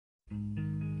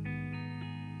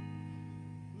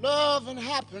love and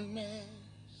happiness.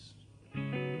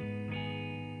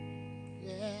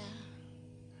 Yeah,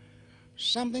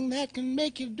 something that can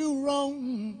make you do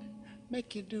wrong,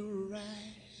 make you do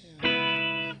right.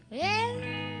 Yeah,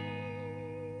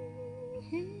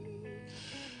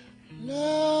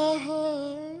 love.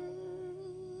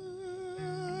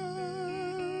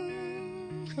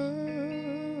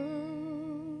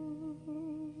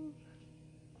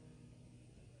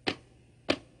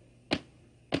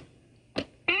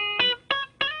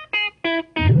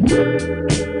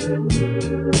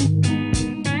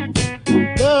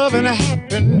 Love and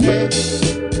happiness.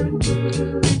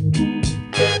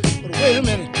 But wait a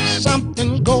minute,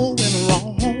 something's going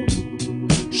wrong.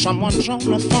 Someone's on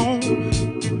the phone,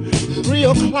 3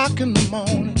 o'clock in the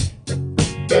morning.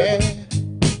 Yeah,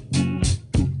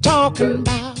 talking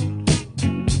about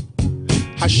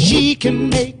how she can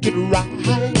make it right.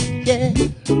 Yeah,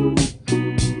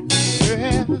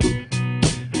 yeah.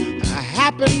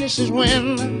 Happiness is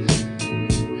when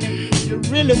you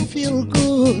really feel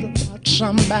good about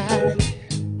somebody.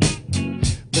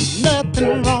 There's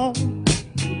nothing wrong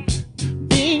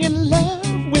being in love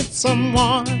with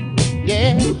someone.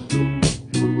 Yeah.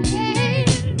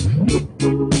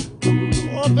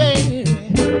 Oh, baby,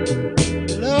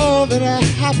 love and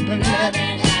happiness.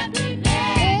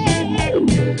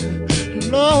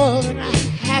 Love and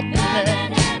happiness.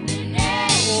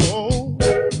 Oh.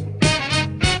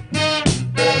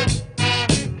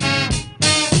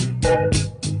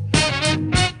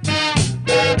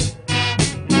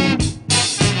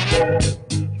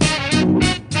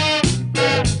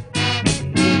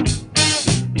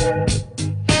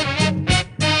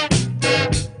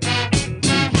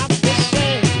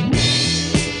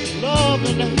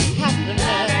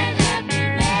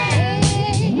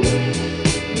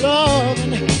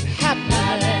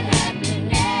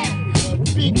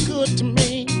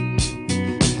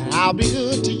 I'll be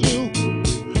good to you.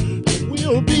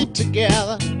 We'll be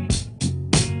together.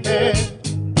 Yeah.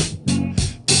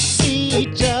 To see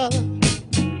each other,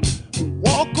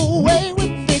 walk away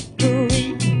with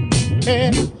victory.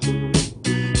 Yeah.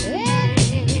 Yeah.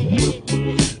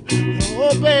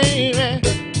 Oh, baby,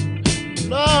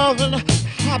 love and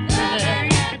happiness.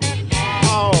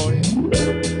 Oh, yeah.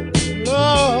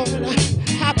 Love and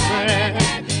happiness.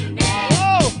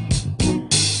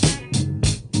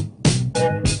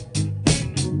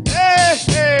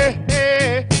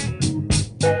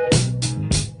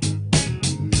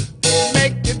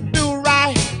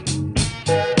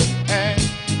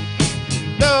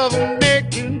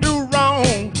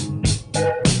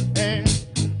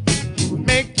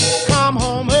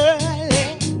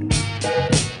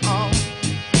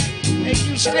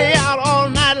 Stay out all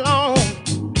night long.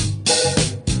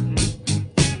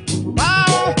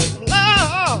 Oh,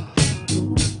 love.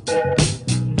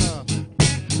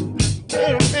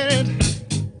 Wait a minute.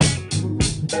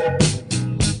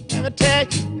 Let me tell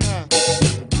you.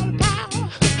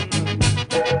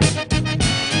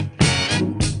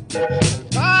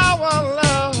 Power,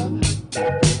 love.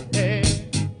 Hey,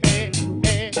 hey,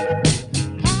 hey.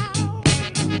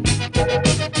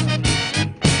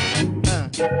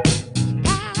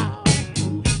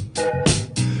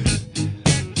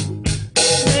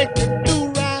 Make you do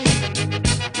right,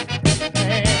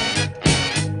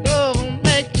 and love will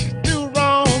make you do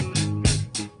wrong.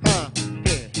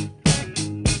 Yeah.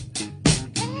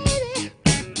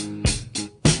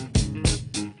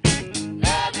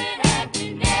 Love and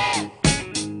happiness.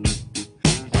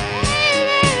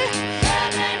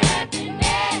 Love and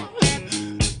happiness.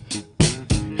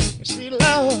 You see,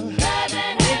 love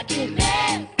and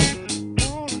happiness.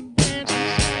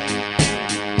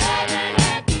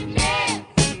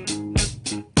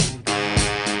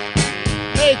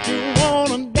 Make you